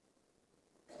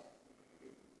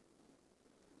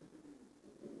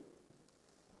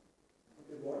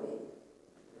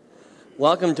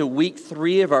Welcome to week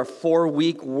 3 of our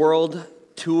 4-week world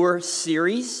tour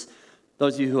series.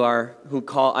 Those of you who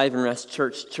call Ivan Rest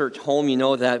Church home, you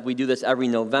know that we do this every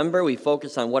November. We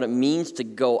focus on what it means to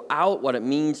go out, what it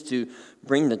means to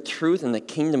bring the truth and the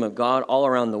kingdom of God all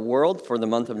around the world for the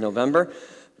month of November.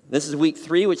 This is week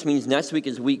 3, which means next week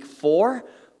is week 4,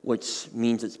 which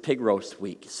means it's pig roast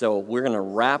week. So we're going to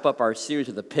wrap up our series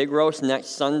with the pig roast next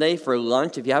Sunday for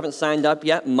lunch. If you haven't signed up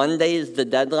yet, Monday is the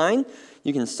deadline.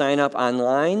 You can sign up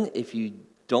online. If you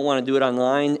don't want to do it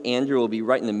online, Andrew will be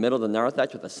right in the middle of the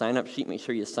Narthex with a sign-up sheet. Make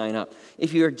sure you sign up.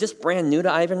 If you're just brand new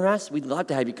to Ivan Rest, we'd love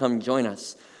to have you come join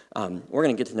us. We're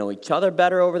going to get to know each other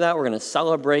better over that. We're going to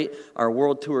celebrate our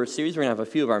world tour series. We're going to have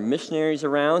a few of our missionaries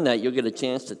around that you'll get a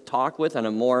chance to talk with on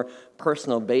a more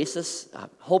personal basis.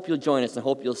 Hope you'll join us and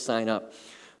hope you'll sign up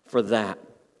for that.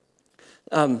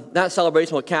 That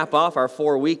celebration will cap off our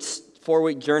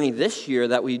 4-week journey this year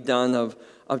that we've done of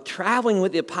traveling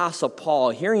with the Apostle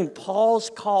Paul, hearing Paul's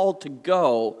call to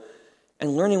go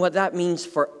and learning what that means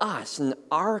for us and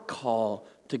our call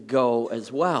to go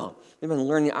as well. We've been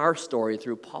learning our story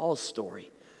through Paul's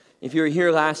story. If you were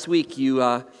here last week, you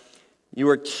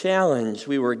were challenged.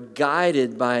 We were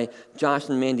guided by Josh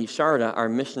and Mandy Sharda, our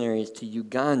missionaries to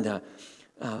Uganda,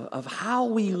 of how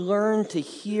we learn to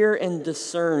hear and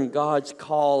discern God's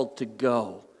call to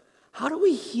go. How do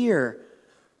we hear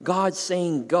God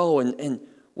saying go, and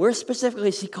where specifically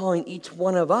is he calling each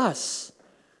one of us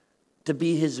to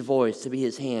be his voice, to be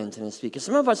his hands and his feet? Because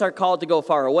some of us are called to go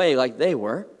far away like they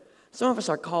were. Some of us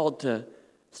are called to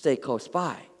stay close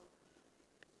by.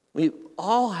 We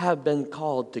all have been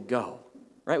called to go,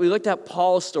 right? We looked at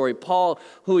Paul's story. Paul,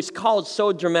 who is called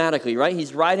so dramatically, right?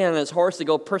 He's riding on his horse to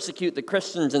go persecute the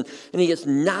Christians, and he gets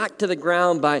knocked to the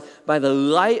ground by the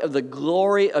light of the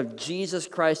glory of Jesus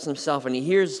Christ himself. And he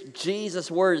hears Jesus'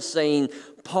 words saying,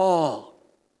 Paul,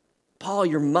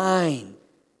 you're mine.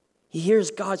 He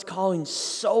hears God's calling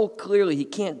so clearly, he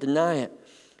can't deny it.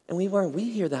 And we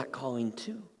hear that calling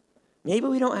too. Maybe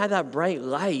we don't have that bright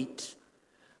light,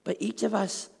 but each of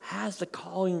us has the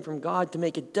calling from God to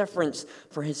make a difference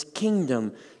for his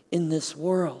kingdom in this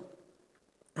world.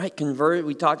 Right?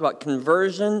 We talked about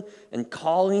conversion and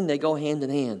calling. They go hand in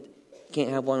hand. You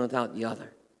can't have one without the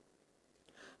other.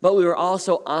 But we were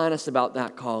also honest about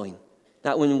that calling.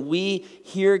 That when we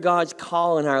hear God's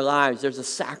call in our lives, there's a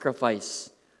sacrifice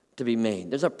to be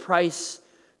made. There's a price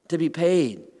to be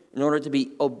paid in order to be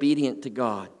obedient to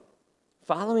God.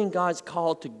 Following God's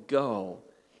call to go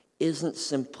isn't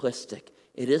simplistic.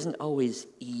 It isn't always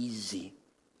easy.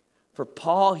 For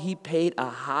Paul, he paid a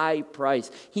high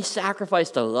price. He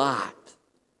sacrificed a lot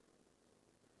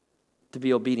to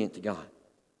be obedient to God.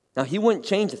 Now, he wouldn't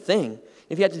change a thing.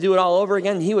 If he had to do it all over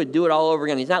again, he would do it all over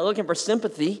again. He's not looking for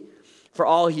sympathy for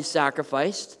all he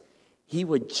sacrificed. He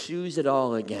would choose it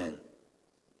all again.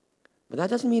 But that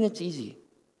doesn't mean it's easy.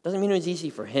 Doesn't mean it's easy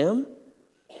for him.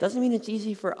 Doesn't mean it's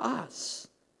easy for us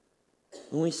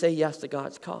when we say yes to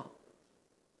God's call.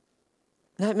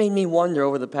 And that made me wonder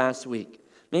over the past week.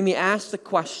 Made me ask the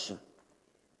question,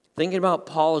 thinking about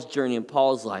Paul's journey and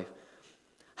Paul's life.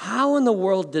 How in the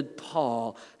world did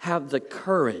Paul have the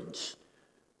courage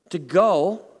to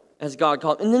go, as God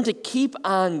called, and then to keep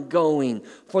on going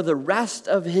for the rest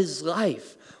of his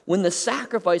life when the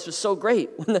sacrifice was so great,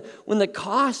 when the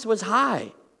cost was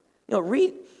high? You know,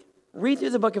 read through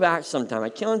the book of Acts sometime. I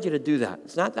challenge you to do that.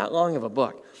 It's not that long of a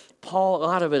book. A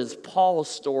lot of it is Paul's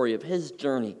story of his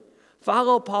journey.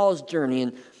 Follow Paul's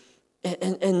journey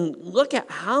and look at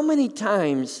how many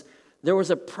times there was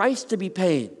a price to be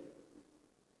paid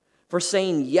for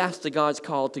saying yes to God's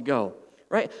call to go.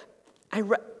 Right? I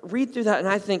read through that and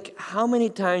I think how many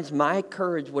times my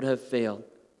courage would have failed.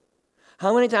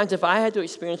 How many times if I had to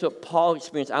experience what Paul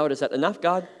experienced, I would have said, enough,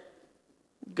 God?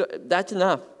 That's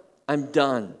enough. I'm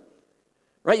done.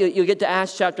 Right? You get to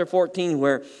Acts chapter 14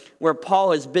 where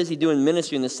Paul is busy doing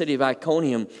ministry in the city of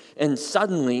Iconium, and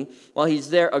suddenly, while he's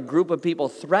there, a group of people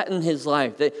threaten his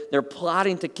life. They're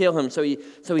plotting to kill him. So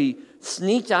he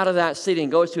sneaks out of that city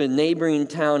and goes to a neighboring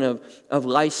town of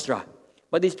Lystra.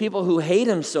 But these people who hate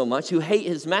him so much, who hate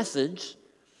his message,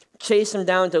 chase him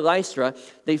down to Lystra.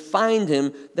 They find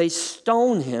him. They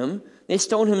stone him. They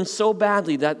stone him so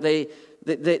badly that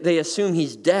they assume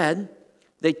he's dead.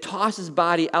 They toss his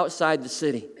body outside the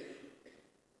city.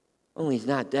 Only he's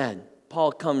not dead.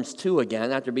 Paul comes to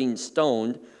again after being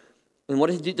stoned. And what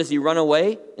does he do? Does he run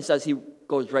away? It says he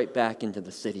goes right back into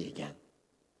the city again.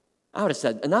 I would have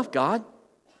said, enough, God.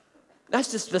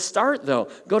 That's just the start, though.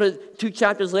 Go to 2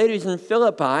 chapters later, he's in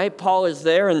Philippi. Paul is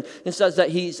there, and it says that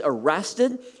he's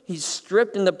arrested. He's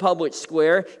stripped in the public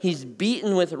square. He's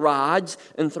beaten with rods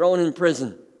and thrown in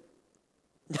prison.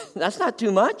 That's not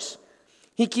too much.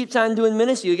 He keeps on doing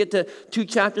ministry. You get to 2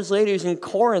 chapters later, he's in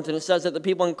Corinth, and it says that the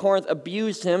people in Corinth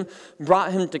abused him,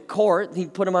 brought him to court, he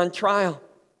put him on trial.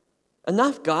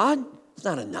 Enough, God? It's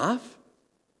not enough.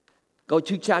 Go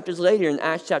 2 chapters later in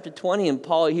Acts chapter 20, and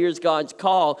Paul hears God's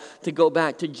call to go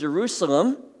back to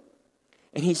Jerusalem,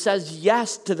 and he says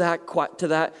yes to that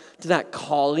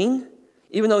calling,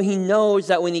 even though he knows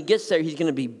that when he gets there, he's going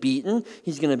to be beaten,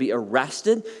 he's going to be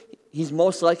arrested, he's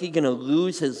most likely going to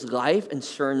lose his life, and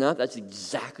sure enough, that's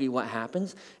exactly what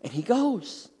happens, and he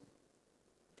goes.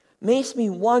 Makes me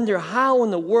wonder, how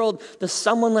in the world does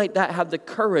someone like that have the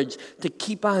courage to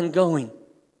keep on going?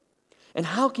 And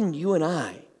how can you and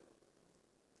I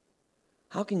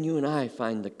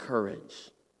find the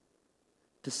courage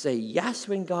to say yes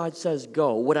when God says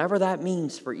go, whatever that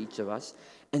means for each of us,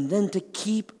 and then to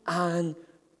keep on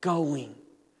going?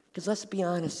 Because let's be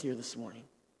honest here this morning.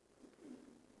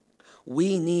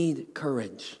 We need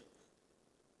courage.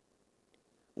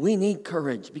 We need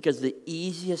courage because the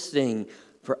easiest thing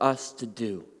for us to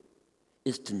do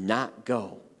is to not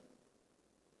go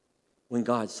when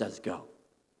God says go.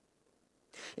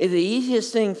 The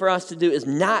easiest thing for us to do is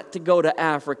not to go to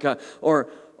Africa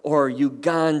or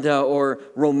Uganda or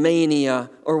Romania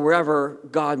or wherever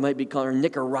God might be calling, or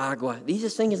Nicaragua. The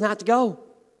easiest thing is not to go.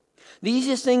 The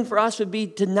easiest thing for us would be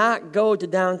to not go to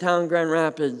downtown Grand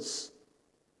Rapids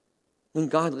when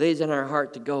God lays on our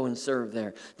heart to go and serve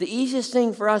there. The easiest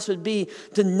thing for us would be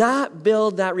to not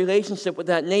build that relationship with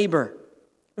that neighbor.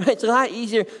 Right? It's a lot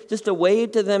easier just to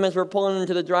wave to them as we're pulling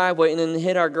into the driveway and then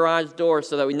hit our garage door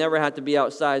so that we never have to be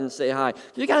outside and say hi.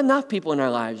 We got enough people in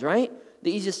our lives, right?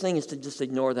 The easiest thing is to just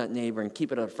ignore that neighbor and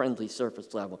keep it at a friendly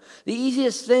surface level. The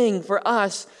easiest thing for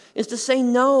us is to say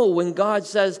no when God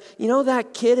says, you know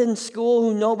that kid in school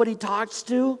who nobody talks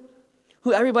to,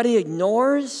 who everybody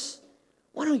ignores?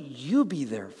 Why don't you be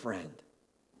their friend?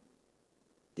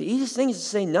 The easiest thing is to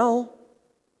say no.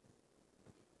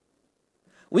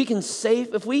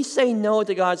 If we say no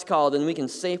to God's call, then we can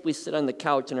safely sit on the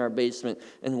couch in our basement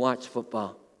and watch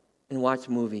football and watch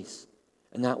movies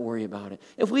and not worry about it.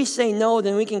 If we say no,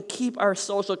 then we can keep our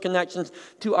social connections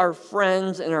to our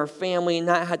friends and our family and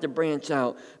not have to branch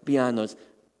out beyond those.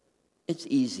 It's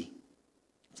easy.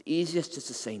 It's easiest just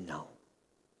to say no.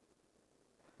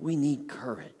 We need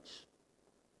courage.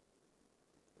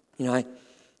 You know, I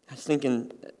was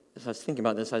thinking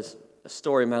about this, I was a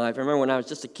story in my life. I remember when I was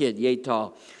just a kid, yay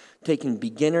tall, taking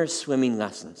beginner swimming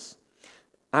lessons.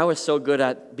 I was so good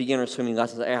at beginner swimming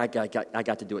lessons, I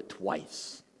got to do it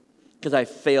twice because I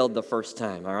failed the first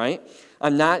time, all right?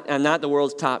 I'm not the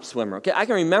world's top swimmer, okay? I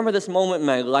can remember this moment in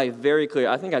my life very clear.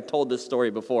 I think I told this story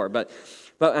before, but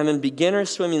I'm in beginner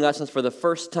swimming lessons for the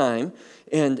first time,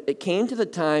 and it came to the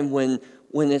time when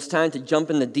it's time to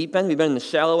jump in the deep end. We've been in the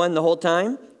shallow end the whole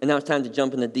time, and now it's time to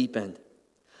jump in the deep end.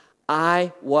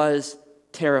 I was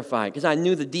terrified because I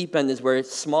knew the deep end is where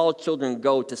small children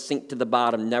go to sink to the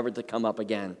bottom, never to come up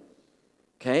again.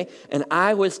 Okay? And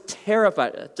I was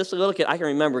terrified. Just a little kid, I can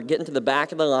remember getting to the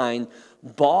back of the line,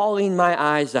 bawling my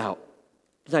eyes out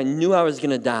because I knew I was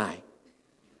going to die.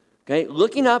 Okay?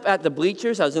 Looking up at the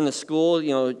bleachers, I was in the school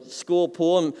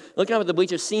pool, and looking up at the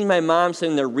bleachers, seeing my mom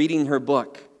sitting there reading her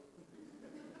book.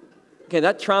 Okay,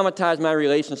 that traumatized my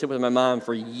relationship with my mom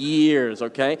for years,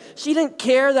 okay? She didn't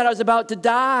care that I was about to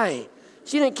die.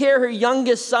 She didn't care her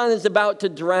youngest son is about to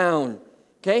drown,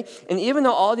 okay? And even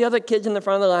though all the other kids in the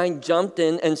front of the line jumped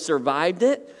in and survived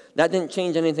it, that didn't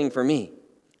change anything for me.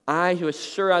 I was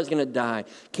sure I was going to die.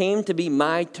 Came to be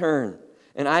my turn,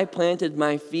 and I planted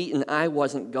my feet, and I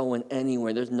wasn't going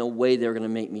anywhere. There's no way they were going to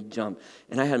make me jump.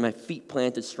 And I had my feet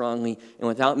planted strongly, and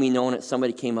without me knowing it,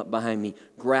 somebody came up behind me,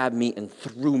 grabbed me, and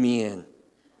threw me in.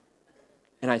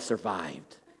 And I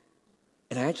survived.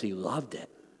 And I actually loved it.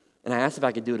 And I asked if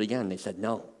I could do it again. They said,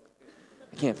 no.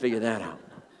 I can't figure that out.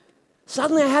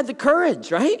 Suddenly I had the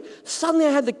courage, right? Suddenly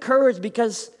I had the courage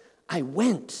because I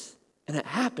went, and it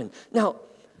happened. Now,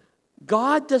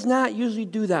 God does not usually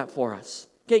do that for us.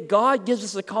 Okay, God gives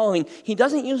us a calling. He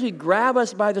doesn't usually grab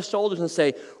us by the shoulders and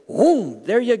say, boom,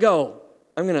 there you go.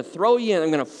 I'm going to throw you in.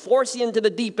 I'm going to force you into the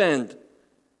deep end.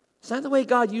 It's not the way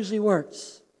God usually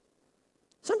works.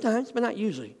 Sometimes, but not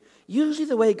usually. Usually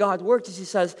the way God works is he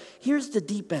says, here's the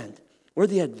deep end, where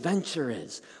the adventure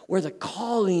is, where the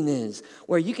calling is,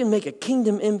 where you can make a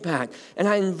kingdom impact. And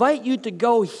I invite you to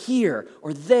go here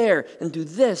or there and do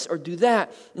this or do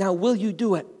that. Now, will you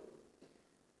do it?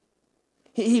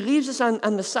 He leaves us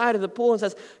on the side of the pool and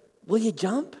says, will you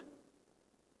jump?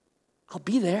 I'll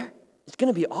be there. It's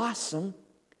going to be awesome.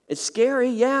 It's scary,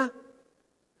 yeah.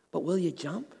 But will you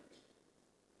jump?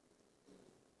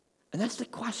 And that's the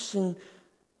question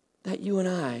that you and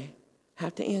I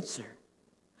have to answer.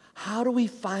 How do we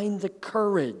find the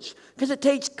courage? Because it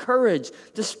takes courage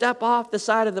to step off the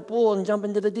side of the pool and jump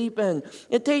into the deep end.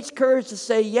 It takes courage to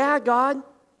say, yeah, God,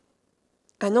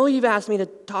 I know you've asked me to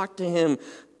talk to him,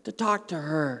 to talk to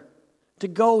her, to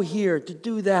go here, to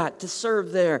do that, to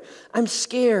serve there. I'm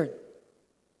scared.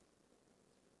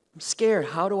 I'm scared.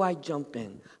 How do I jump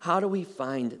in? How do we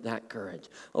find that courage?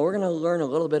 Well, we're going to learn a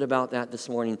little bit about that this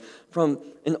morning from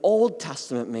an Old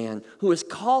Testament man who was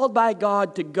called by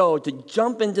God to go, to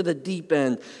jump into the deep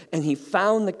end, and he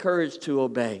found the courage to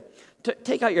obey.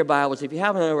 Take out your Bibles. If you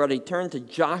haven't already, turn to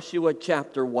Joshua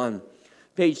chapter 1,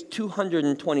 page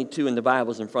 222 in the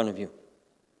Bibles in front of you.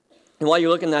 And while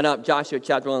you're looking that up, Joshua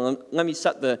chapter 1, let me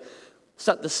set the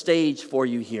stage for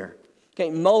you here. Okay,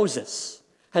 Moses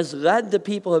has led the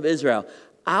people of Israel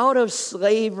out of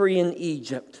slavery in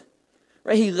Egypt.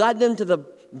 Right? He led them to the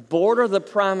border of the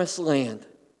promised land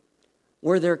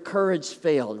where their courage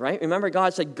failed, right? Remember,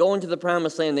 God said, go into the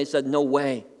promised land. They said, no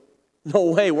way.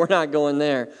 No way, we're not going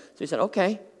there. So he said,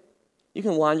 okay, you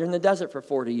can wander in the desert for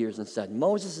 40 years instead.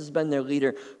 Moses has been their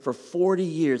leader for 40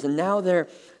 years, and now they're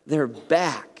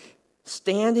back,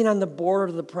 standing on the border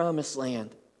of the promised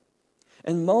land.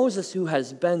 And Moses, who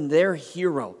has been their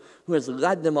hero, who has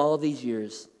led them all these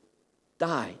years,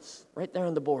 dies right there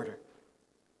on the border.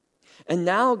 And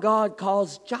now God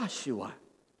calls Joshua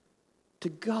to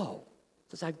go.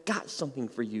 He says, I've got something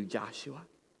for you, Joshua.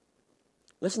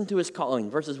 Listen to his calling,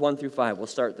 verses 1 through 5. We'll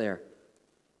start there.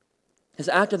 As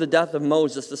after the death of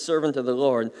Moses, the servant of the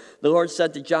Lord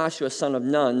said to Joshua, son of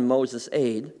Nun, Moses'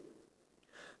 aide,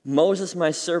 Moses, my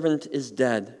servant, is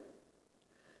dead.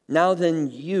 Now then,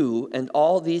 you and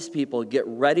all these people get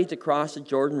ready to cross the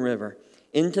Jordan River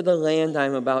into the land I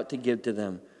am about to give to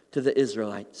them, to the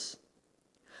Israelites.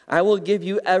 I will give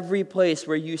you every place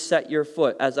where you set your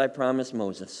foot, as I promised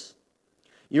Moses.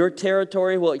 Your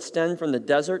territory will extend from the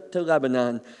desert to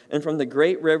Lebanon, and from the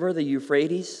great river, the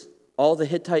Euphrates, all the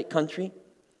Hittite country,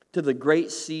 to the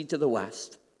great sea to the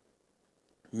west.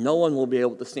 No one will be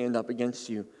able to stand up against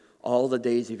you all the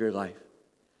days of your life.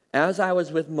 As I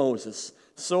was with Moses,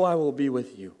 so I will be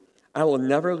with you. I will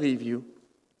never leave you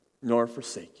nor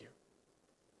forsake you.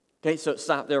 Okay, so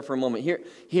stop there for a moment.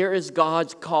 Here is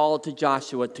God's call to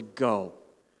Joshua to go.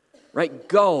 Right?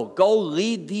 Go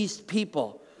lead these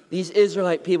people, these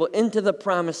Israelite people, into the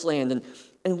promised land.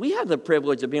 And we have the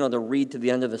privilege of being able to read to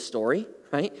the end of the story,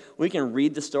 right? We can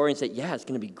read the story and say, yeah, it's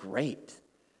going to be great.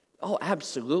 Oh,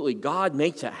 absolutely. God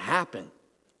makes it happen.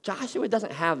 Joshua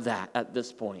doesn't have that at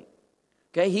this point.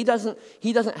 Okay, he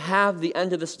doesn't have the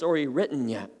end of the story written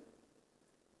yet.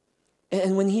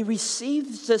 And when he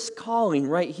receives this calling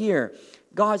right here,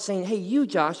 God's saying, hey, you,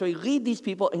 Joshua, lead these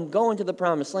people and go into the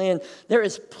promised land. There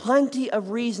is plenty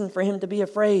of reason for him to be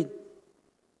afraid.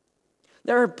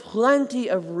 There are plenty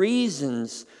of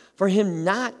reasons for him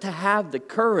not to have the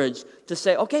courage to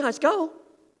say, okay, let's go.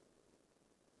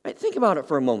 Right, think about it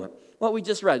for a moment. What we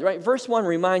just read, right? Verse 1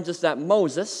 reminds us that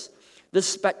Moses, the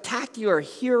spectacular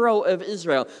hero of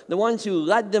Israel, the ones who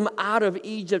led them out of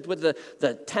Egypt with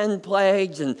the 10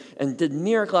 plagues and did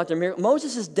miracle after miracle.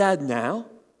 Moses is dead now.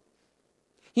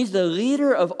 He's the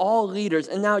leader of all leaders,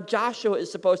 and now Joshua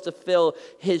is supposed to fill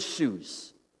his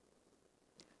shoes.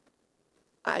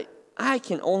 I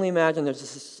can only imagine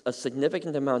there's a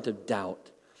significant amount of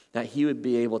doubt that he would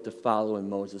be able to follow in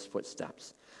Moses'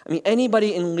 footsteps. I mean,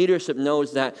 anybody in leadership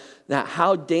knows that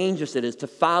how dangerous it is to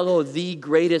follow the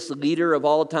greatest leader of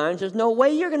all times. There's no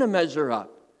way you're going to measure up.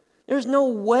 There's no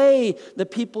way the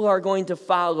people are going to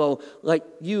follow like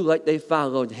they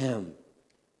followed him.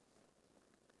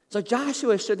 So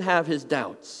Joshua should have his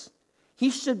doubts. He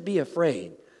should be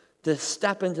afraid to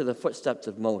step into the footsteps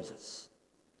of Moses.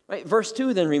 Right? Verse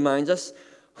 2 then reminds us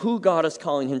who God is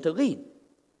calling him to lead.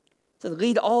 To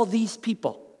lead all these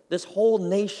people, this whole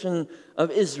nation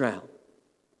of Israel.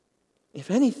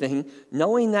 If anything,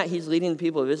 knowing that he's leading the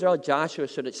people of Israel, Joshua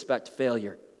should expect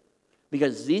failure.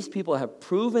 Because these people have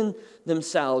proven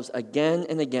themselves again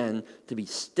and again to be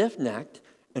stiff-necked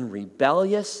and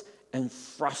rebellious and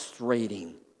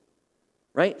frustrating.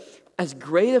 Right? As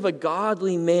great of a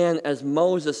godly man as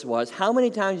Moses was, how many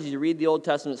times as you read the Old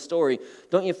Testament story,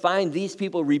 don't you find these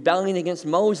people rebelling against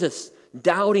Moses,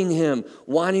 doubting him,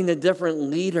 wanting a different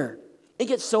leader? It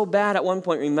gets so bad at one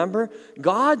point, remember?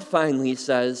 God finally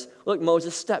says, look,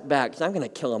 Moses, step back, because I'm going to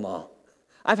kill them all.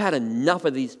 I've had enough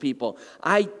of these people.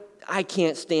 I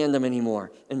can't stand them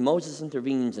anymore. And Moses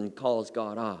intervenes and calls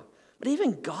God off. But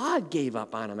even God gave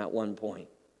up on him at one point.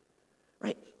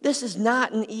 Right? This is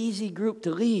not an easy group to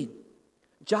lead.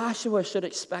 Joshua should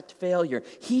expect failure.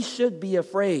 He should be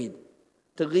afraid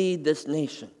to lead this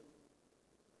nation.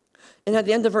 And at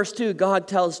the end of verse 2, God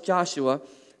tells Joshua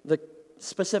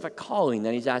specific calling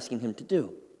that he's asking him to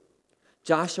do.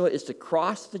 Joshua is to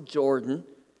cross the Jordan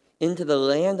into the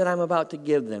land that I'm about to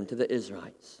give them, to the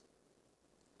Israelites.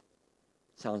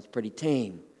 Sounds pretty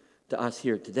tame to us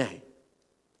here today.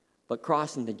 But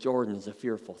crossing the Jordan is a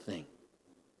fearful thing.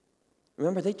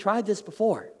 Remember, they tried this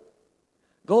before.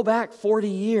 Go back 40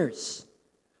 years.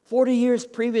 40 years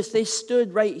previous, they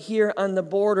stood right here on the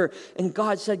border, and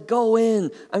God said, go in.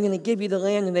 I'm going to give you the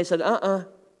land. And they said,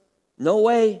 no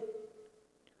way.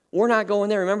 We're not going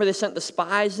there. Remember, they sent the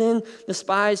spies in? The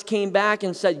spies came back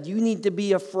and said, you need to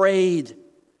be afraid.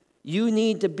 You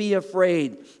need to be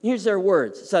afraid. Here's their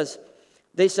words. It says,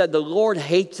 they said, the Lord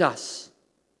hates us.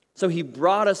 So he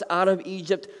brought us out of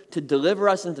Egypt to deliver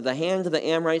us into the hands of the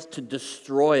Amorites to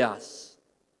destroy us.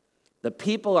 The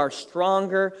people are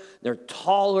stronger. They're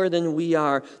taller than we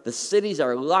are. The cities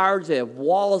are large. They have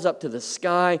walls up to the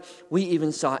sky. We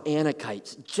even saw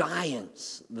Anakites,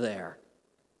 giants there.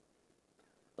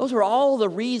 Those were all the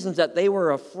reasons that they were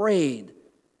afraid,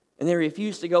 and they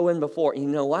refused to go in before. And you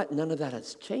know what? None of that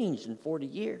has changed in 40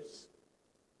 years.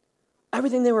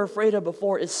 Everything they were afraid of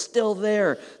before is still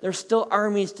there. There's still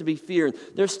armies to be feared.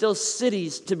 There's still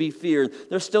cities to be feared.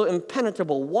 There's still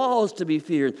impenetrable walls to be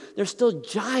feared. There's still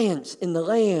giants in the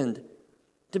land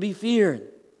to be feared.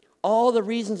 All the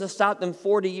reasons to stop them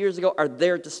 40 years ago are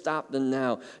there to stop them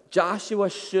now. Joshua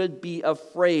should be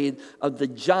afraid of the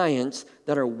giants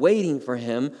that are waiting for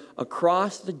him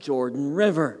across the Jordan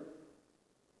River.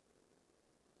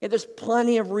 Yeah, there's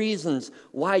plenty of reasons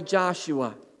why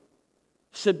Joshua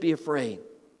should be afraid.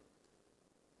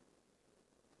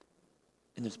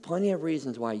 And there's plenty of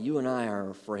reasons why you and I are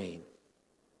afraid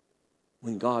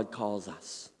when God calls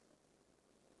us.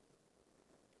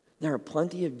 There are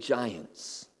plenty of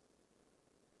giants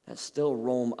that still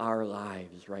roam our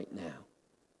lives right now.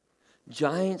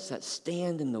 Giants that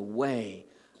stand in the way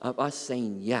of us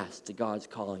saying yes to God's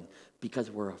calling because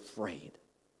we're afraid.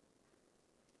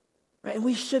 Right? And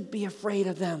we should be afraid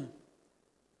of them.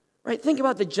 Right? Think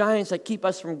about the giants that keep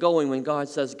us from going when God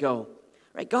says go.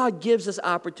 Right? God gives us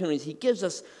opportunities. He gives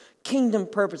us kingdom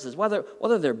purposes, whether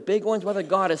they're big ones, whether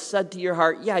God has said to your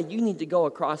heart, yeah, you need to go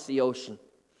across the ocean.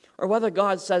 Or whether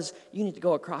God says you need to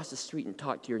go across the street and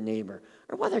talk to your neighbor.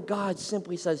 Or whether God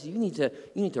simply says you need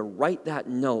to write that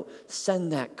note,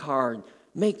 send that card,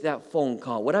 make that phone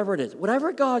call, whatever it is.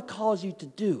 Whatever God calls you to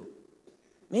do.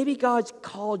 Maybe God's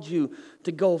called you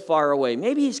to go far away.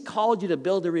 Maybe he's called you to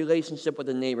build a relationship with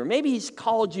a neighbor. Maybe he's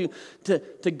called you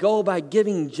to go by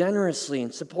giving generously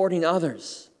and supporting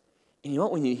others. And you know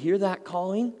what? When you hear that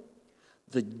calling,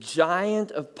 the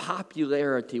giant of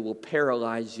popularity will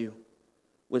paralyze you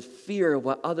with fear of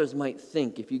what others might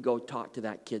think if you go talk to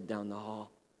that kid down the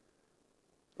hall.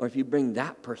 Or if you bring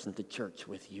that person to church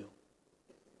with you.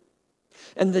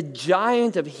 And the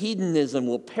giant of hedonism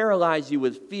will paralyze you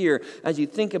with fear as you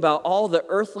think about all the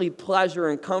earthly pleasure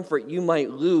and comfort you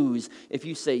might lose if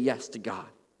you say yes to God.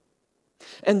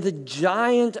 And the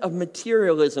giant of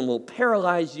materialism will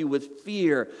paralyze you with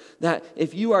fear that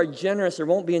if you are generous, there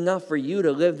won't be enough for you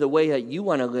to live the way that you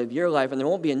want to live your life, and there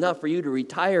won't be enough for you to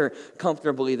retire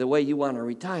comfortably the way you want to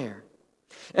retire.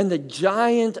 And the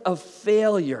giant of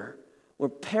failure will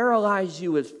paralyze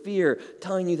you with fear,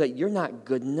 telling you that you're not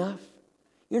good enough,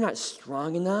 you're not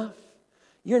strong enough,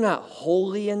 you're not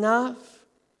holy enough,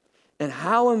 and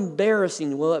how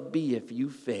embarrassing will it be if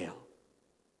you fail?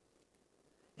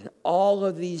 And all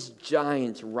of these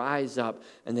giants rise up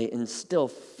and they instill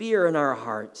fear in our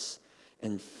hearts,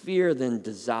 and fear then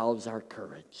dissolves our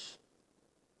courage.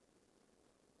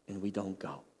 And we don't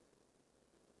go.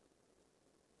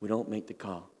 We don't make the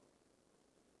call.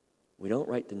 We don't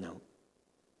write the note.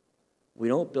 We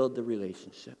don't build the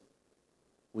relationship.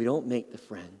 We don't make the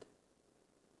friend.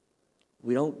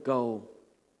 We don't go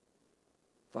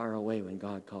far away when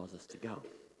God calls us to go.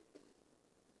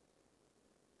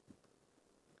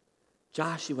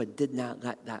 Joshua did not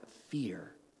let that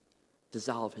fear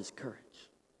dissolve his courage.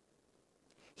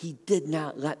 He did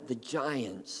not let the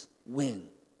giants win.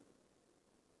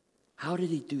 How did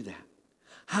he do that?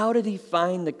 How did he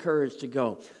find the courage to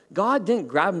go? God didn't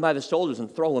grab him by the shoulders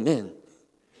and throw him in.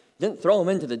 Didn't throw him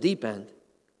into the deep end.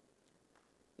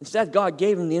 Instead, God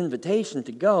gave him the invitation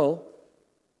to go,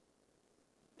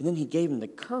 and then he gave him the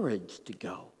courage to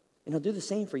go. And he'll do the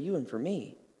same for you and for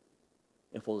me,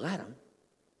 if we'll let him.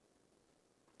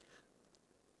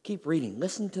 Keep reading.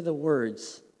 Listen to the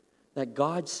words that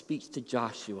God speaks to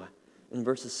Joshua in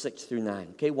verses 6 through 9.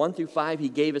 Okay, 1 through 5, he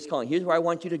gave his calling. Here's where I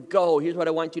want you to go. Here's what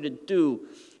I want you to do.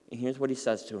 And here's what he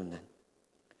says to him then.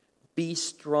 Be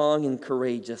strong and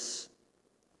courageous,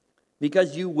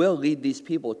 because you will lead these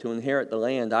people to inherit the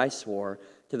land I swore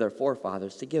to their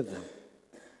forefathers to give them.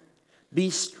 Be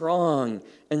strong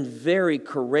and very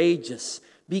courageous.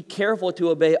 Be careful to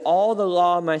obey all the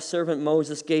law my servant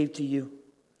Moses gave to you.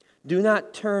 Do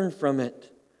not turn from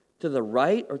it to the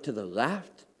right or to the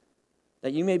left,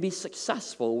 that you may be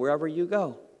successful wherever you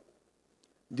go.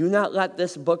 Do not let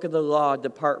this book of the law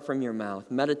depart from your mouth.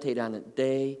 Meditate on it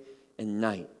day and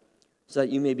night, so that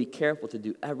you may be careful to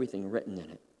do everything written in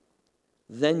it.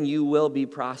 Then you will be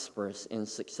prosperous and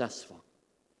successful.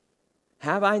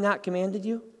 Have I not commanded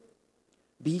you?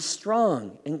 Be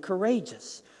strong and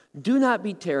courageous. Do not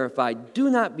be terrified. Do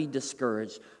not be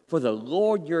discouraged, for the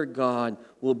Lord your God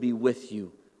will be with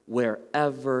you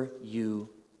wherever you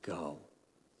go.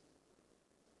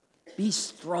 Be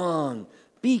strong.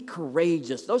 Be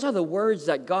courageous. Those are the words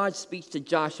that God speaks to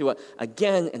Joshua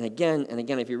again and again and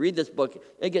again. If you read this book,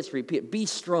 it gets repeated. Be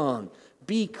strong.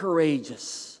 Be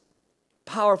courageous.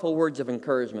 Powerful words of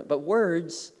encouragement. But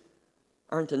words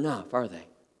aren't enough, are they?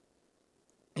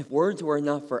 If words were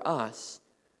enough for us,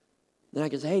 then I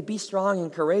could say, hey, be strong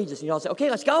and courageous. And you all say, okay,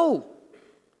 let's go.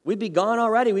 We'd be gone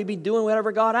already. We'd be doing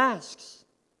whatever God asks.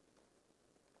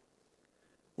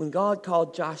 When God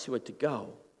called Joshua to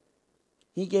go,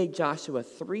 he gave Joshua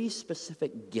 3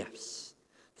 specific gifts,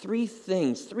 3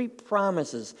 things, 3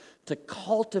 promises to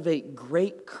cultivate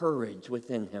great courage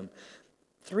within him.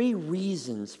 3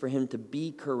 reasons for him to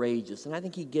be courageous. And I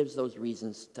think he gives those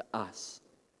reasons to us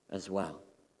as well.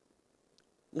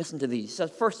 Listen to these. He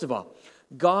says, first of all,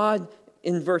 God,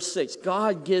 in verse 6,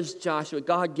 God gives Joshua,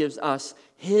 God gives us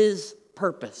his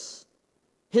purpose.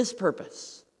 His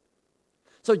purpose.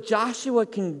 So Joshua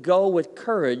can go with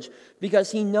courage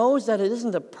because he knows that it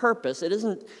isn't a purpose, it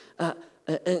isn't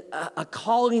a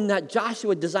calling that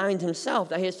Joshua designed himself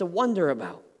that he has to wonder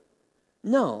about.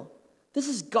 No, this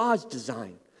is God's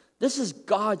design. This is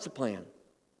God's plan.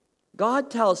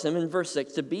 God tells him in verse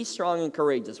 6 to be strong and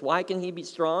courageous. Why can he be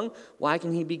strong? Why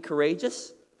can he be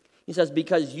courageous? He says,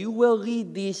 because you will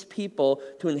lead these people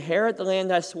to inherit the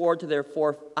land I swore to their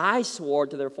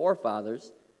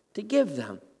forefathers to give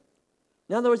them.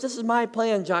 In other words, this is my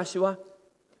plan, Joshua.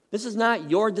 This is not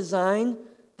your design.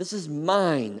 This is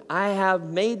mine. I have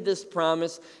made this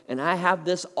promise, and I have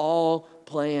this all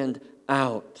planned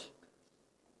out.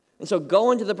 And so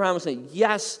go into the promised land.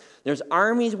 Yes, there's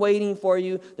armies waiting for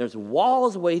you. There's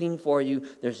walls waiting for you.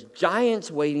 There's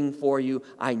giants waiting for you.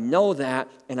 I know that,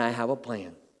 and I have a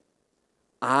plan.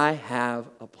 I have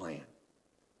a plan.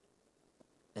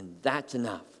 And that's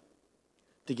enough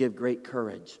to give great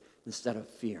courage instead of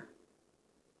fear.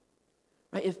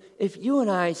 Right? If you and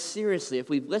I seriously, if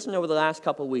we've listened over the last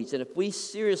couple of weeks, and if we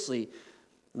seriously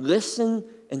listen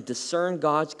and discern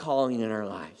God's calling in our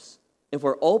lives, if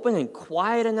we're open and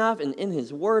quiet enough and in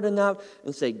his word enough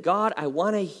and say, God, I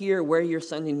want to hear where you're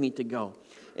sending me to go.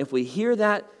 If we hear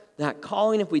that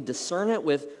calling, if we discern it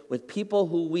with people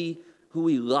who we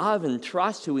love and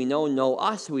trust, who we know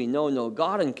us, who we know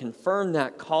God, and confirm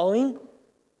that calling,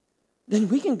 then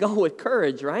we can go with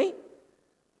courage, right?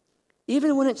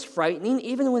 Even when it's frightening,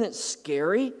 even when it's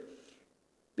scary,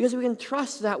 because we can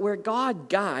trust that where God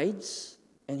guides,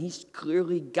 and he's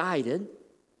clearly guided,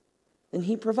 then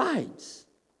he provides.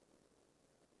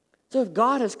 So if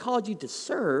God has called you to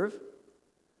serve,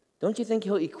 don't you think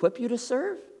he'll equip you to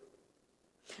serve?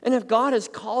 And if God has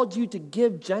called you to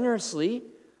give generously,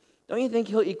 don't you think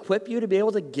he'll equip you to be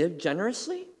able to give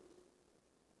generously?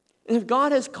 And if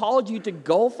God has called you to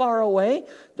go far away,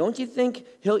 don't you think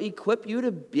he'll equip you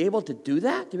to be able to do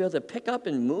that? To be able to pick up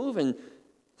and move and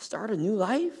start a new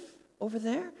life over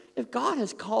there? If God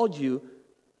has called you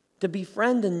to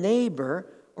befriend a neighbor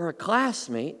or a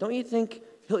classmate, don't you think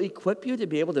he'll equip you to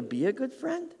be able to be a good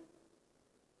friend?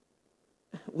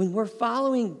 When we're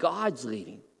following God's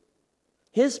leading,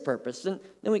 his purpose, then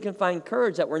we can find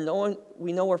courage that we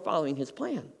know we're following his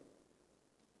plan.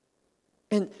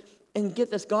 And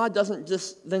get this, God doesn't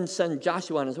just then send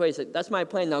Joshua on his way and say, that's my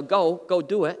plan, now go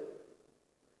do it.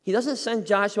 He doesn't send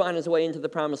Joshua on his way into the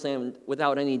promised land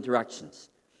without any directions.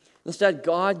 Instead,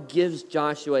 God gives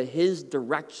Joshua his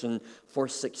direction for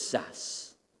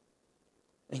success.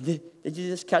 And did you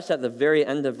just catch that at the very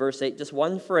end of verse 8? Just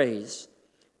one phrase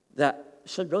that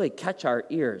should really catch our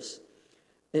ears.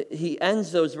 He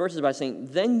ends those verses by saying,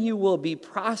 then you will be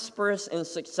prosperous and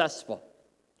successful.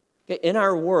 Okay, in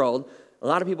our world, a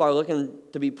lot of people are looking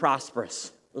to be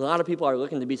prosperous. A lot of people are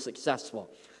looking to be successful.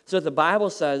 So if the Bible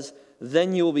says,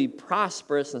 then you will be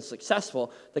prosperous and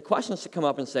successful, the question is to come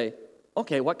up and say,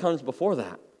 okay, what comes before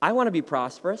that? I want to be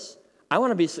prosperous. I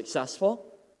want to be successful.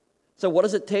 So what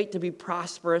does it take to be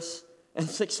prosperous and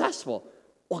successful?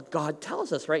 Well, God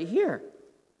tells us right here.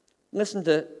 Listen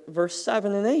to verse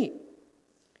 7 and 8.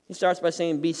 He starts by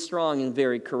saying, be strong and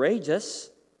very courageous.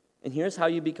 And here's how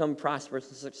you become prosperous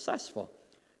and successful.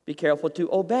 Be careful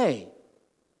to obey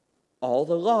all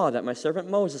the law that my servant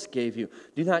Moses gave you.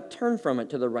 Do not turn from it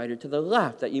to the right or to the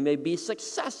left, that you may be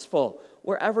successful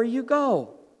wherever you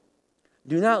go.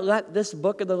 Do not let this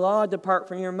book of the law depart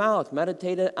from your mouth.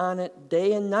 Meditate on it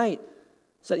day and night,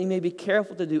 so that you may be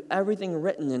careful to do everything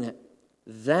written in it.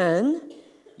 Then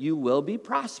you will be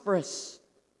prosperous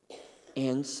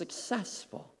and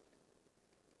successful.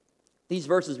 These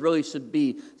verses really should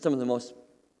be some of the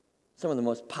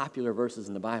most popular verses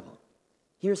in the Bible.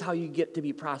 Here's how you get to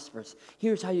be prosperous.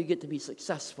 Here's how you get to be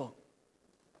successful.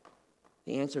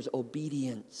 The answer is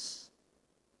obedience.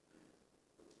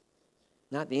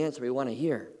 Not the answer we want to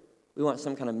hear. We want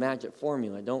some kind of magic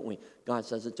formula, don't we? God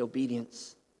says it's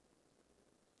obedience.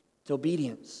 It's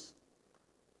obedience.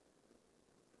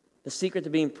 The secret to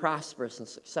being prosperous and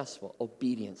successful,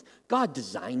 obedience. God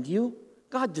designed you.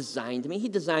 God designed me. He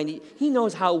designed it. He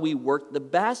knows how we work the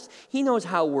best. He knows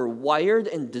how we're wired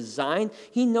and designed.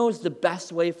 He knows the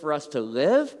best way for us to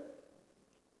live.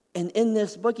 And in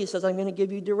this book, he says, I'm going to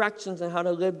give you directions on how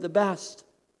to live the best.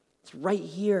 It's right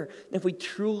here. And if we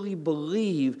truly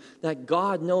believe that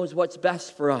God knows what's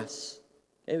best for us,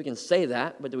 okay, we can say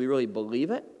that, but do we really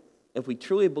believe it? If we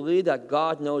truly believe that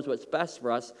God knows what's best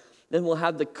for us, then we'll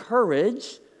have the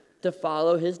courage to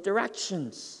follow his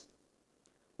directions.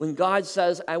 When God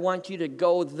says, I want you to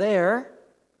go there,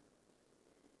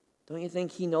 don't you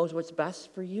think he knows what's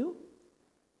best for you?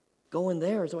 Going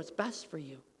there is what's best for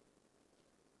you.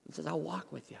 He says, I'll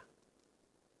walk with you.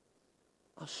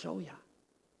 I'll show you.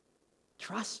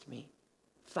 Trust me.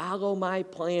 Follow my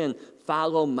plan.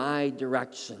 Follow my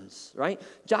directions, right?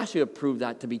 Joshua proved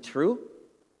that to be true.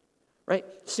 Right?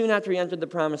 Soon after he entered the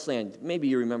promised land, maybe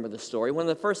you remember the story, one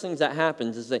of the first things that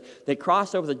happens is they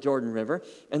cross over the Jordan River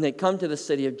and they come to the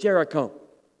city of Jericho.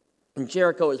 And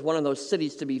Jericho is one of those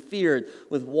cities to be feared,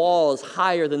 with walls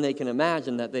higher than they can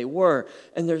imagine that they were.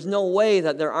 And there's no way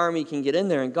that their army can get in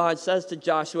there. And God says to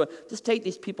Joshua, just take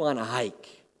these people on a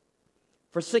hike.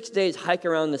 For 6 days, hike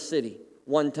around the city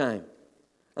one time.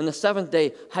 On the seventh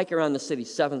day, hike around the city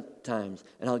 7 times,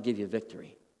 and I'll give you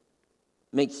victory.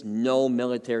 Makes no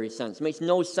military sense. Makes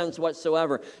no sense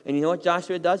whatsoever. And you know what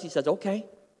Joshua does? He says, okay,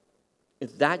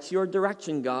 if that's your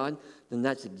direction, God, then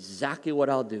that's exactly what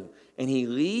I'll do. And he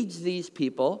leads these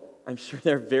people. I'm sure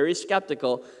they're very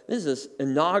skeptical. This is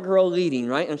inaugural leading,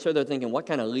 right? I'm sure they're thinking, what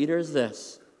kind of leader is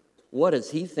this? What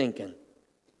is he thinking?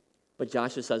 But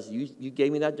Joshua says, you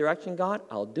gave me that direction, God,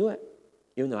 I'll do it,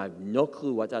 even though I have no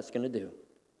clue what that's going to do.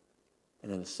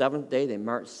 And on the seventh day, they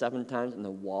march 7 times, and the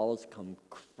walls come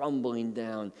crumbling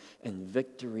down, and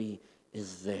victory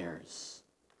is theirs.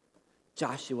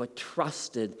 Joshua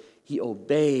trusted, he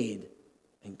obeyed,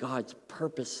 and God's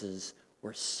purposes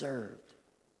were served.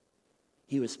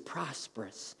 He was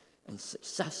prosperous and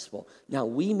successful. Now,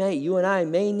 you and I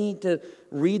may need to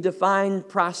redefine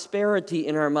prosperity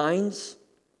in our minds.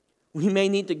 We may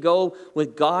need to go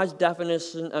with God's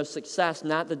definition of success,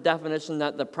 not the definition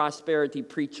that the prosperity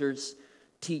preachers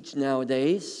teach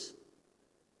nowadays.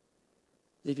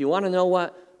 If you want to know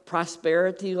what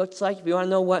prosperity looks like, if you want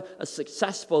to know what a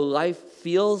successful life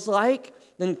feels like,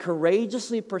 then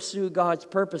courageously pursue God's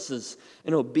purposes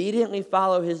and obediently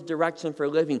follow his direction for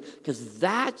living, because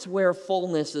that's where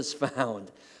fullness is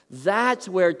found. That's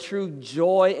where true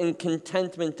joy and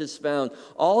contentment is found.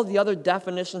 All the other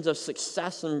definitions of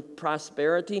success and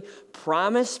prosperity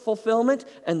promise fulfillment,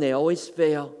 and they always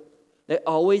fail. They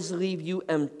always leave you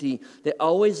empty. They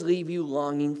always leave you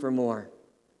longing for more.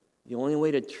 The only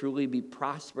way to truly be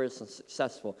prosperous and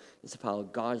successful is to follow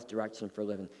God's direction for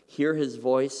living. Hear his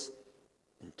voice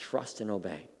and trust and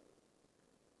obey.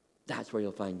 That's where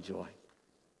you'll find joy,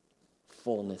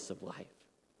 fullness of life.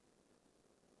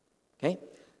 Okay?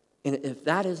 And if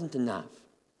that isn't enough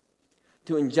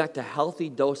to inject a healthy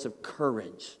dose of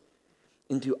courage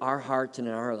into our hearts and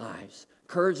in our lives,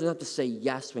 courage enough to say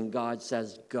yes when God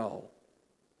says go,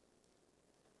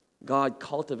 God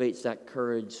cultivates that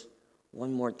courage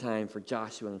one more time for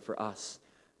Joshua and for us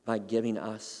by giving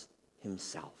us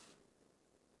himself.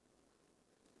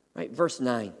 Right, verse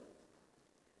 9.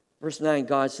 Verse 9,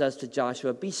 God says to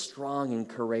Joshua, be strong and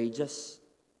courageous.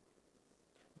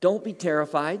 Don't be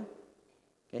terrified.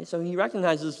 Okay, so he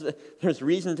recognizes that there's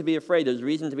reason to be afraid. There's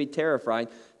reason to be terrified.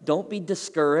 Don't be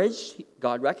discouraged.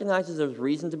 God recognizes there's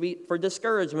reason for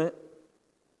discouragement.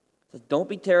 So don't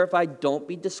be terrified. Don't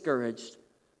be discouraged.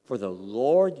 For the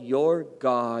Lord your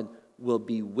God will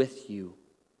be with you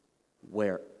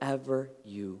wherever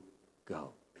you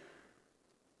go.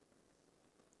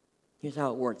 Here's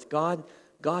how it works. God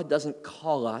doesn't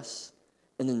call us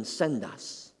and then send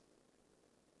us.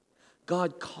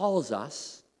 God calls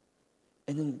us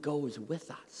and then goes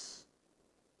with us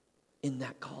in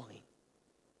that calling.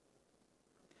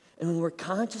 And when we're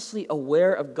consciously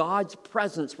aware of God's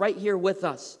presence right here with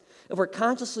us, if we're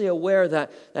consciously aware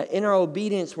that in our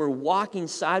obedience we're walking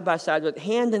side by side, with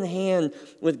hand in hand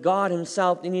with God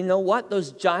himself, then you know what?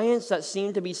 Those giants that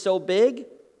seem to be so big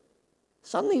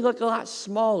suddenly look a lot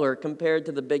smaller compared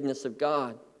to the bigness of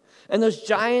God. And those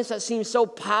giants that seem so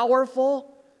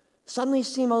powerful suddenly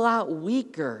seem a lot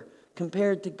weaker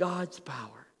compared to God's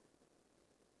power.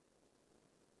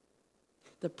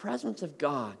 The presence of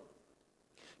God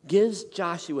gives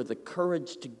Joshua the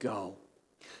courage to go,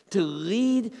 to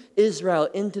lead Israel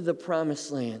into the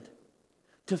promised land,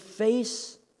 to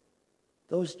face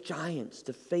those giants,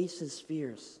 to face his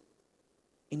fears.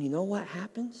 And you know what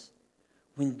happens?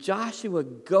 When Joshua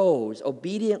goes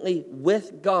obediently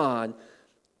with God,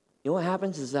 you know what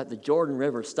happens is that the Jordan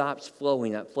River stops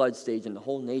flowing at flood stage and the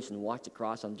whole nation walks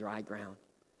across on dry ground.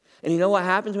 And you know what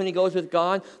happens when he goes with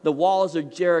God? The walls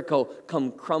of Jericho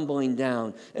come crumbling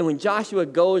down. And when Joshua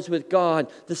goes with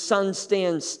God, the sun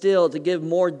stands still to give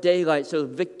more daylight so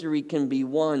victory can be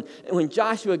won. And when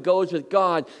Joshua goes with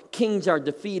God, kings are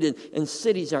defeated and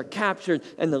cities are captured,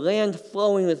 and the land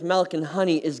flowing with milk and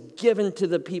honey is given to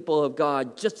the people of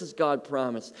God, just as God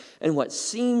promised. And what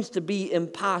seems to be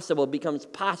impossible becomes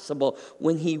possible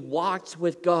when he walks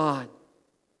with God.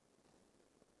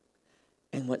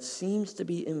 And what seems to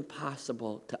be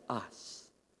impossible to us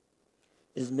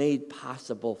is made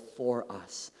possible for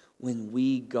us when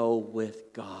we go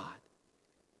with God.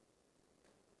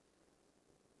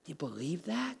 Do you believe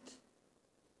that?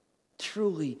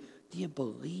 Truly, do you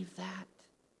believe that?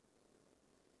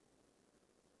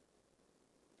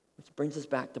 Which brings us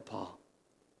back to Paul.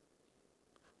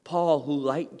 Paul, who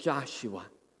like Joshua,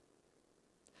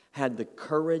 had the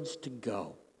courage to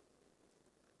go.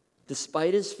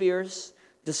 Despite his fears,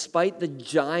 despite the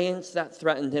giants that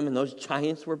threatened him, and those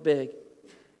giants were big,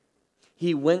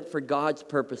 he went for God's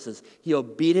purposes. He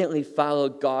obediently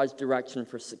followed God's direction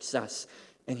for success,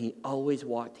 and he always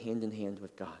walked hand in hand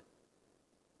with God.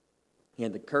 He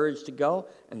had the courage to go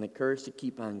and the courage to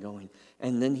keep on going.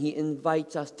 And then he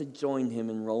invites us to join him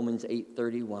in Romans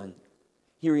 8:31.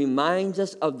 He reminds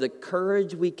us of the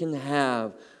courage we can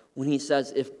have when he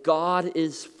says, if God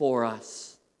is for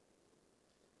us,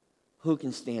 who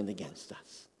can stand against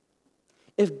us?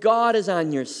 If God is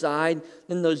on your side,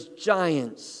 then those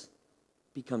giants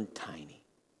become tiny.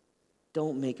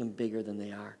 Don't make them bigger than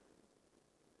they are.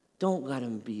 Don't let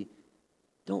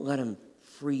them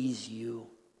freeze you.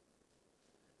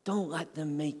 Don't let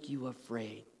them make you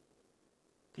afraid,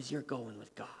 because you're going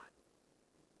with God.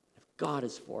 If God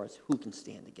is for us, who can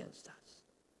stand against us?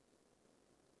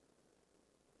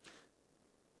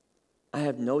 I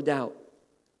have no doubt,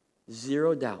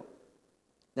 zero doubt,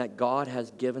 that God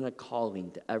has given a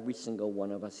calling to every single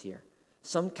one of us here.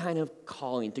 Some kind of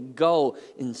calling to go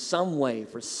in some way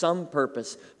for some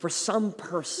purpose, for some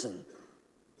person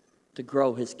to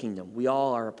grow his kingdom. We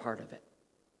all are a part of it.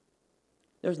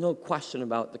 There's no question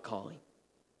about the calling.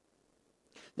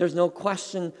 There's no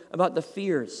question about the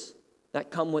fears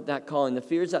that come with that calling, the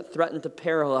fears that threaten to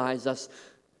paralyze us,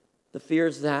 the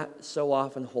fears that so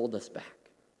often hold us back.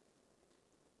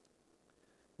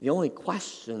 The only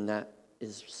question that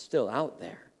is still out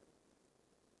there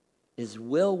is,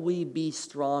 will we be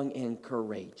strong and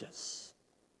courageous?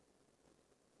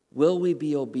 Will we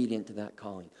be obedient to that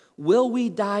calling? Will we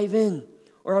dive in?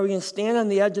 Or are we going to stand on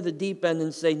the edge of the deep end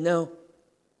and say, no,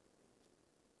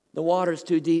 the water's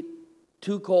too deep,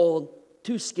 too cold,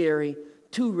 too scary,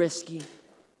 too risky,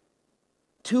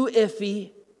 too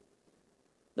iffy,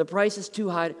 the price is too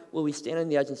high? Will we stand on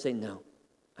the edge and say, no,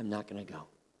 I'm not going to go?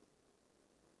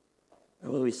 Or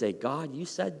will we say, God, you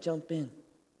said jump in.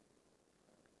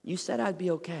 You said I'd be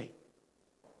okay.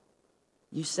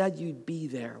 You said you'd be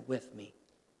there with me.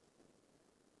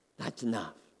 That's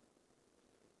enough.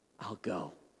 I'll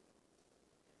go.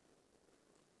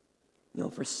 You know,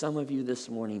 for some of you this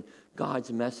morning,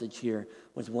 God's message here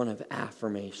was one of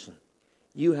affirmation.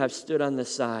 You have stood on the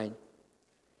side,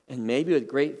 and maybe with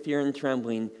great fear and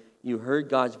trembling, you heard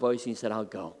God's voice and you said, I'll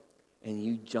go. And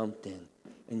you jumped in,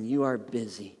 and you are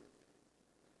busy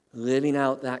living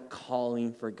out that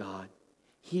calling for God.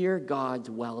 Hear God's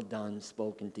well done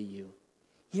spoken to you.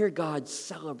 Hear God's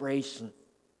celebration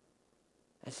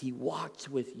as he walks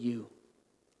with you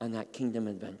on that kingdom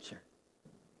adventure.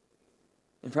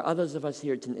 And for others of us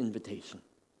here, it's an invitation.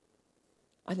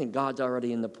 I think God's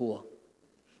already in the pool.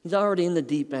 He's already in the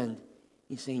deep end.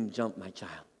 He's saying, jump, my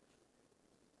child.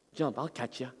 Jump, I'll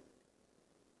catch you.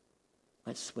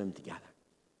 Let's swim together.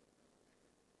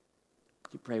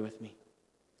 Would you pray with me?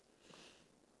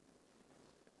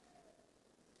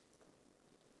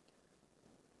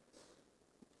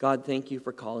 God, thank you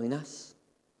for calling us.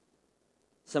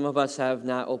 Some of us have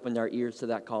not opened our ears to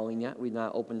that calling yet. We've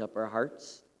not opened up our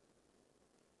hearts.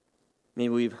 Maybe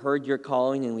we've heard your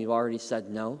calling and we've already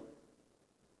said no.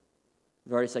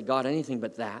 We've already said, God, anything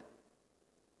but that.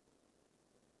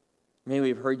 Maybe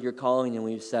we've heard your calling and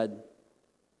we've said,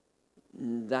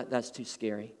 that's too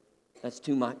scary. That's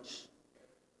too much.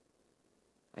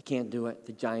 I can't do it.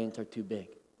 The giants are too big.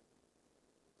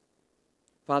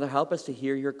 Father, help us to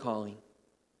hear your calling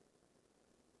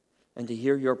and to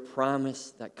hear your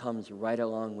promise that comes right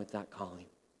along with that calling.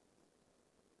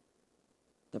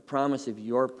 The promise of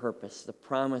your purpose, the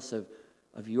promise of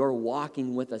your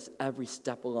walking with us every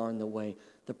step along the way,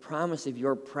 the promise of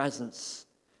your presence,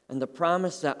 and the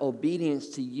promise that obedience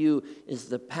to you is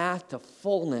the path to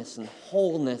fullness and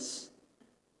wholeness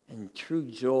and true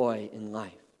joy in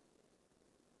life.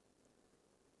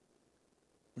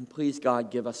 And please,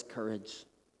 God, give us courage.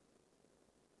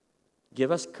 Give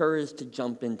us courage to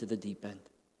jump into the deep end.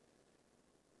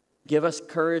 Give us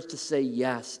courage to say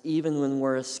yes, even when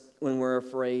we're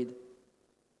afraid,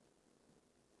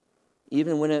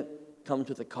 even when it comes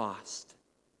with a cost.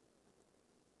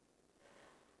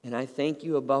 And I thank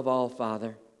you above all,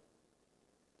 Father,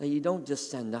 that you don't just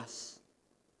send us,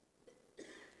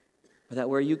 but that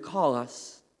where you call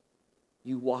us,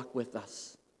 you walk with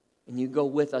us, and you go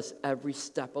with us every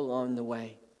step along the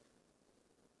way.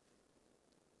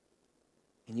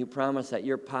 And you promise that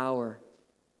your power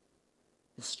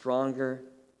is stronger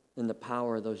than the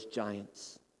power of those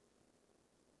giants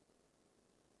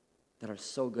that are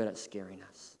so good at scaring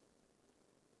us.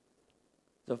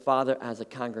 So, Father, as a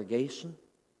congregation,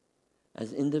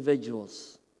 as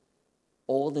individuals,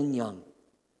 old and young,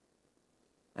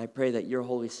 I pray that your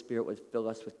Holy Spirit would fill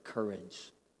us with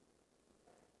courage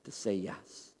to say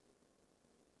yes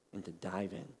and to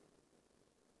dive in.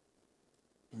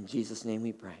 In Jesus' name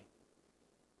we pray.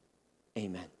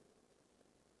 Amen.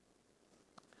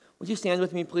 Would you stand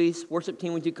with me, please? Worship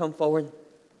team, would you come forward?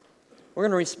 We're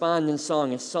going to respond in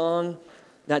song, a song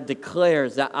that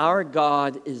declares that our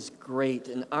God is great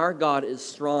and our God is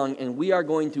strong, and we are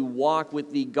going to walk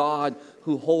with the God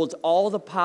who holds all the power